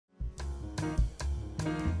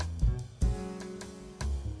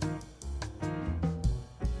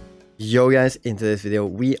Yo guys, into this video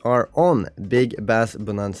we are on Big Bass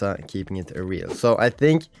Bonanza, keeping it real. So I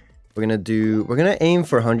think we're gonna aim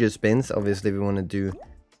for 100 spins. Obviously we want to do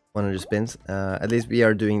 100 spins. At least we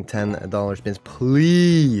are doing $10 spins.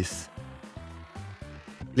 Please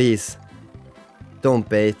don't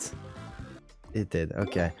bait. It did.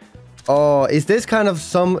 Okay. Oh, is this kind of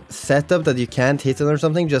some setup that you can't hit it or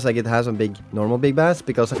something, just like it has on normal Big Bass?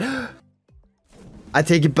 Because I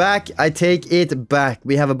take it back. I take it back.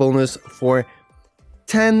 We have a bonus for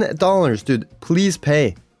 $10. Dude, please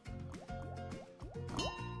pay.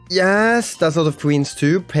 Yes, that's out of Queens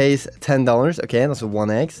 2. Pays $10. Okay, that's a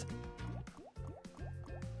 1x.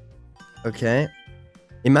 Okay.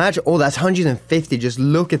 Imagine. Oh, that's 150. Just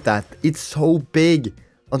look at that. It's so big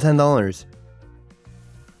on $10.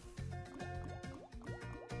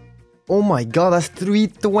 Oh my god, that's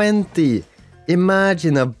 320.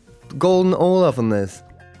 Imagine a golden Olaf on this.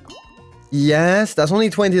 Yes, that's only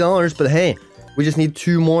 $20, but hey, we just need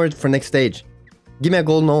 2 more for next stage. Give me a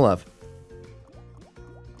golden Olaf.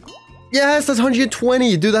 Yes, that's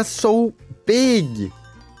 120. Dude, that's so big.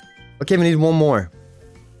 Okay, we need 1 more.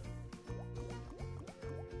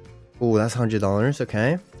 Oh, that's $100.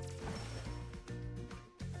 Okay.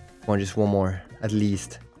 Come on, just 1 more, at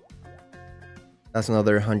least. That's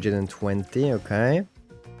another 120. Okay.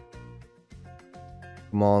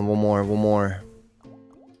 Come on, 1 more, 1 more.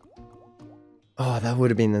 Oh, that would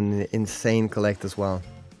have been an insane collect as well.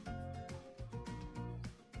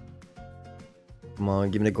 Come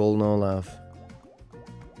on, give me the golden Olaf.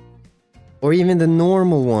 Or even the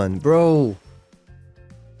normal one, bro.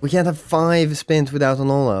 We can't have 5 spins without an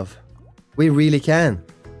Olaf. We really can.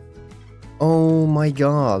 Oh my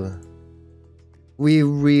god. We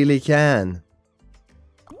really can.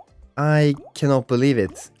 I cannot believe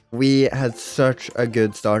it. We had such a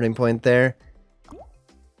good starting point there.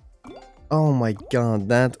 Oh my god,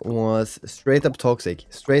 that was straight up toxic.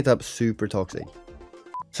 Straight up super toxic.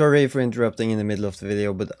 Sorry for interrupting in the middle of the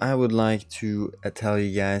video, but I would like to tell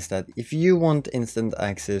you guys that if you want instant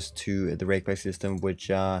access to the rakeback system, which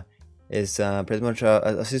is pretty much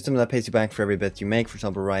a system that pays you back for every bet you make. For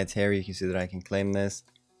example, right here, you can see that I can claim this.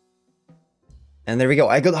 And there we go,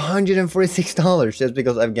 I got $146 just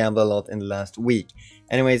because I've gambled a lot in the last week.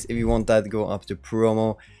 Anyways, if you want that, go up to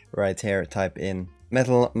promo right here, type in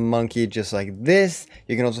Metal Monkey just like this.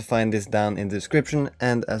 You can also find this down in the description.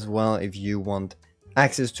 And as well, if you want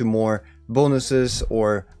access to more bonuses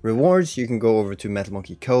or rewards, you can go over to Metal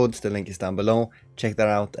Monkey Codes. The link is down below. Check that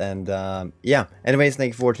out. And yeah, anyways,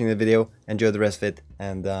 thank you for watching the video. Enjoy the rest of it.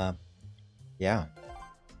 And yeah.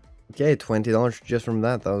 Okay, $20 just from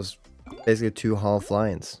that. That was basically 2 half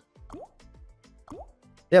lines.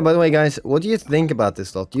 Yeah, by the way guys, what do you think about this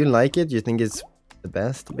slot? Do you like it? Do you think it's the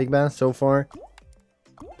best Big Bass so far?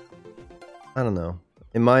 I don't know.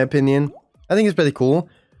 In my opinion, I think it's pretty cool.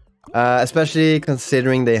 Especially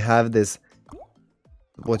considering they have this,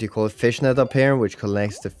 what you call it, fishnet up here, which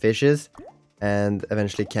collects the fishes and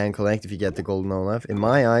eventually can collect if you get the golden Olaf. In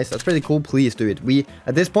my eyes, that's pretty cool. Please do it.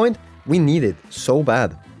 At this point, we need it so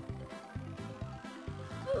bad.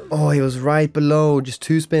 Oh, he was right below, just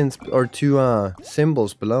 2 spins or 2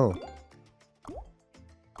 symbols below.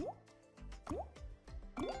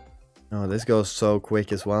 Oh, this goes so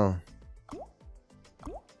quick as well.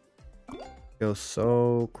 Goes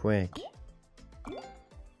so quick.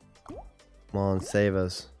 Come on, save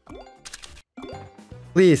us.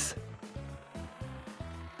 Please.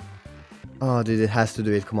 Oh, dude, it has to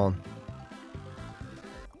do it. Come on.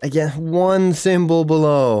 Again, 1 symbol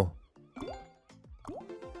below.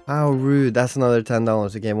 How rude. That's another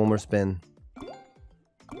 $10. Okay, 1 more spin.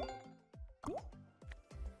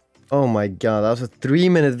 Oh my god, that was a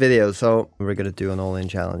 3-minute video. So we're gonna do an all-in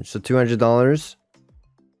challenge. So $200.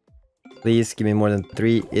 Please give me more than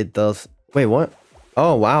 3. It does. Wait, what?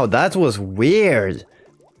 Oh wow, that was weird.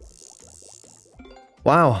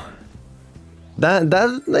 Wow.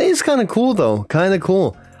 That is kind of cool though. Kind of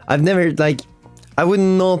cool. I've never, like, I would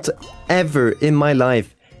not ever in my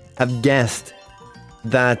life have guessed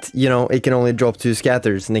that, you know, it can only drop 2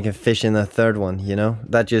 scatters and they can fish in a 3rd one, you know?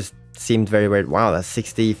 That just seemed very weird. Wow, that's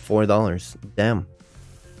 $64. Damn.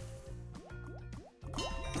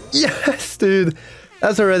 Yes, dude.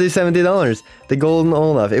 That's already $70. The golden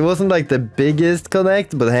Olaf. It wasn't like the biggest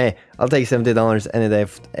connect, but hey, I'll take $70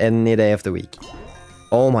 any day of the week.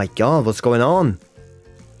 Oh my god, what's going on?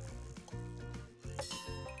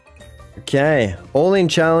 Okay, all-in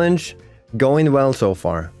challenge going well so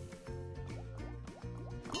far.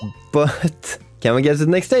 But can we get to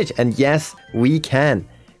the next stage? And yes, we can.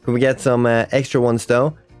 Can we get some extra ones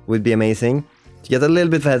though? Would be amazing. To get a little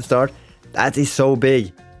bit of a head start. That is so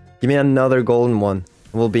big. Give me another golden one.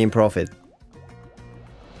 We'll be in profit.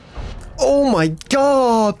 Oh my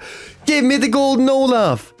god! Give me the golden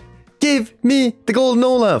Olaf! Give me the golden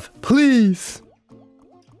Olaf! Please!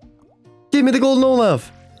 Give me the golden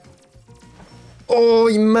Olaf! Oh,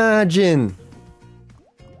 imagine!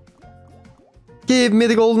 Give me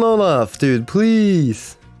the golden Olaf, dude,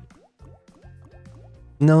 please!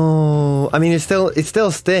 No, I mean it still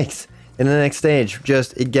sticks in the next stage.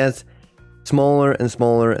 Just it gets smaller and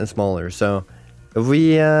smaller and smaller. So if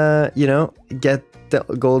we you know, get the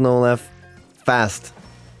golden Olaf fast,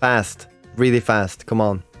 really fast. Come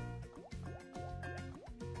on.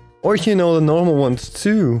 Or you know, the normal ones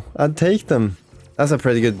too. I'd take them. That's a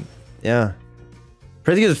pretty good, yeah,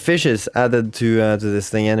 pretty good fishes added to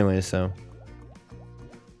this thing anyway. So.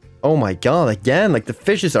 Oh my god! Again, like the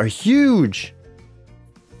fishes are huge.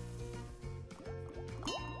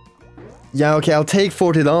 Yeah, okay, I'll take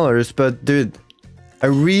 $40, but dude, I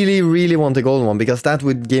really want the golden one because that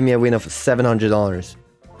would give me a win of $700.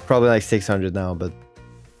 Probably like 600 now, but...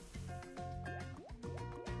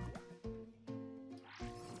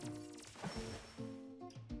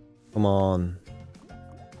 Come on.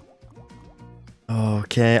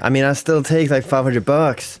 Okay, I mean, I still take like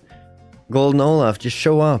 $500. Golden Olaf, just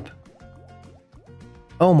show up.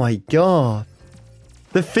 Oh my god.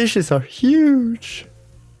 The fishes are huge.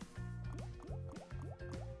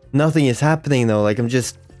 Nothing is happening though, like I'm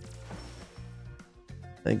just...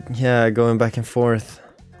 like, yeah, going back and forth.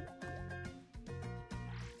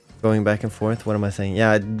 Going back and forth, what am I saying?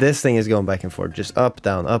 Yeah, this thing is going back and forth, just up,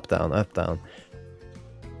 down, up, down, up, down.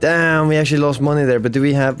 Damn, we actually lost money there, but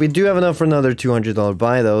we do have enough for another $200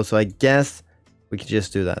 buy though, so I guess we could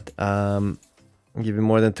just do that. I'll give you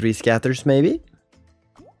more than 3 scatters maybe?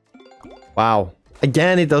 Wow.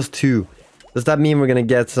 Again, it does 2. Does that mean we're gonna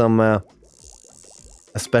get some... a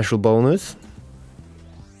special bonus?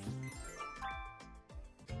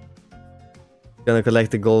 Gonna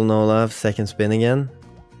collect the golden Olaf, second spin again.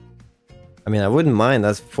 I mean, I wouldn't mind,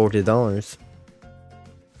 that's $40.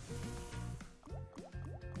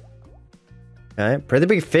 Okay, pretty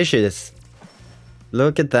big fishes.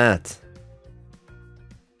 Look at that.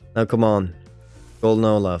 Now come on. Golden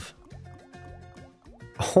Olaf.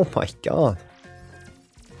 Oh my god.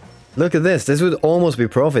 Look at this. This would almost be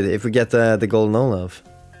profit if we get the golden Olaf.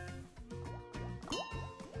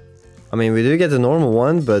 I mean, we do get the normal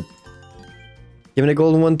one, but... give me the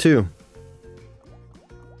golden one too.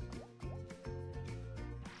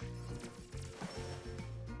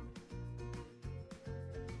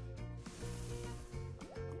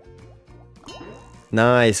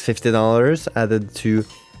 Nice, $50 added to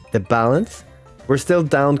the balance. We're still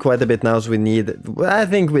down quite a bit now, so we need... I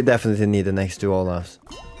think we definitely need the next 2 Olafs.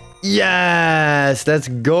 Yes! Let's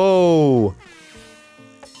go!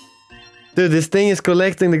 Dude, this thing is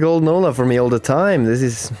collecting the golden Olaf for me all the time. This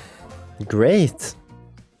is great.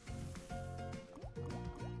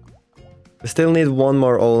 We still need 1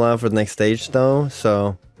 more Olaf for the next stage though,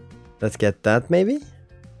 so let's get that maybe?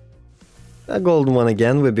 A golden one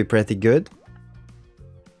again would be pretty good.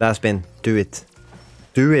 Last spin, do it.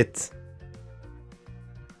 Do it!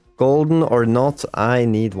 Golden or not, I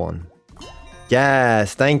need one.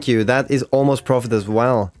 Yes, thank you. That is almost profit as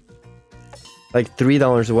well. Like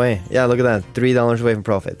 $3 away. Yeah, look at that. $3 away from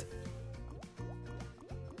profit.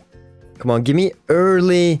 Come on, give me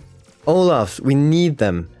early Olafs. We need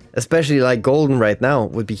them. Especially like golden right now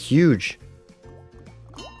would be huge.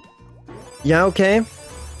 Yeah, okay.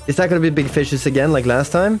 Is that gonna be big fishes again like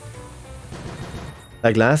last time?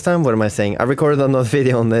 Like last time? What am I saying? I recorded another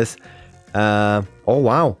video on this. Oh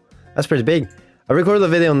wow. That's pretty big. I recorded a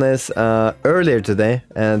video on this earlier today,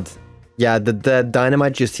 and yeah, the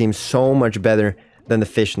dynamite just seems so much better than the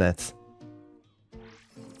fish nets. Give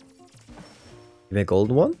me a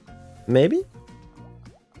golden one? Maybe?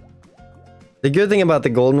 The good thing about the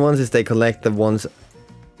golden ones is they collect the ones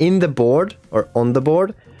in the board, or on the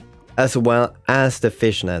board, as well as the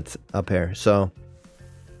fish nets up here, so...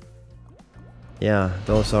 yeah,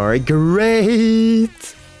 those are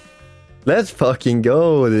great! Let's fucking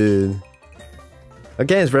go, dude!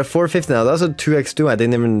 Okay, so we're at 450 now. That's a 2x2. I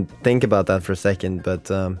didn't even think about that for a second, but...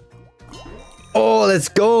 oh, let's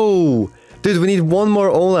go! Dude, we need 1 more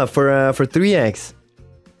Olaf for 3x.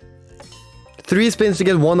 3 spins to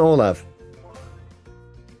get 1 Olaf.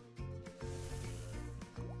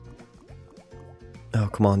 Oh,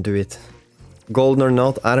 come on, do it. Golden or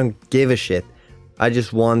not, I don't give a shit. I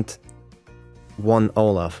just want 1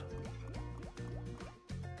 Olaf.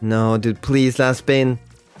 No, dude, please, last spin.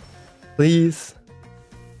 Please.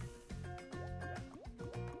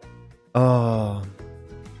 Oh.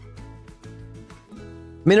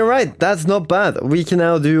 I mean, alright, that's not bad. We can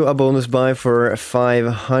now do a bonus buy for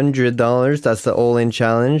 $500. That's the all-in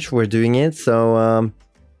challenge. We're doing it, so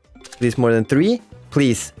please more than 3.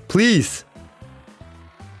 Please, please.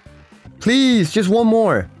 Please, just one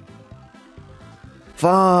more.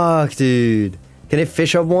 Fuck, dude. Can it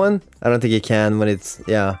fish up one? I don't think it can when it's...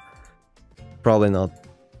 yeah. Probably not.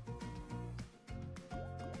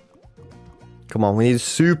 Come on, we need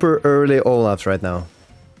super early Olafs right now.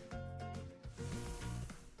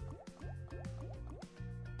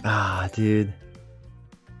 Ah, dude.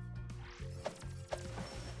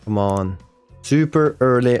 Come on. Super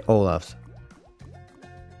early Olafs.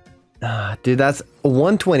 Ah, dude, that's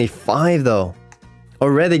 125 though.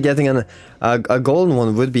 Already getting a golden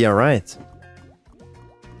one would be alright.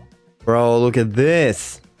 Bro, look at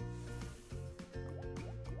this.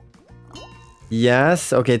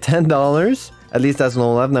 Yes, okay, $10. At least that's an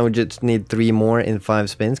Olaf. Now we just need 3 more in 5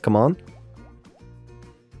 spins. Come on.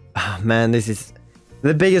 Ah, man, this is...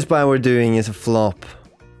 the biggest buy we're doing is a flop.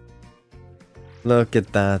 Look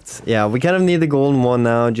at that. Yeah, we kind of need the golden one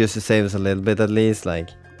now just to save us a little bit at least. Like,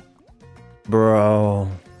 bro.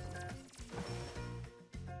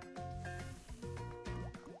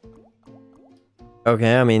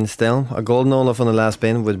 Okay, I mean, still, a golden Olaf on the last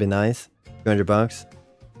spin would be nice. $200.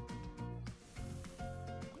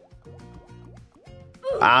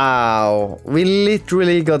 Ow. We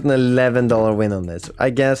literally got an $11 win on this.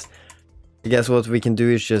 I guess what we can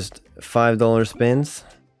do is just $5 spins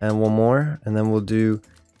and one more, and then we'll do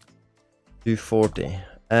 240.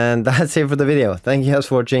 And that's it for the video. Thank you guys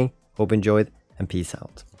for watching. Hope you enjoyed, and peace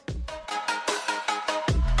out.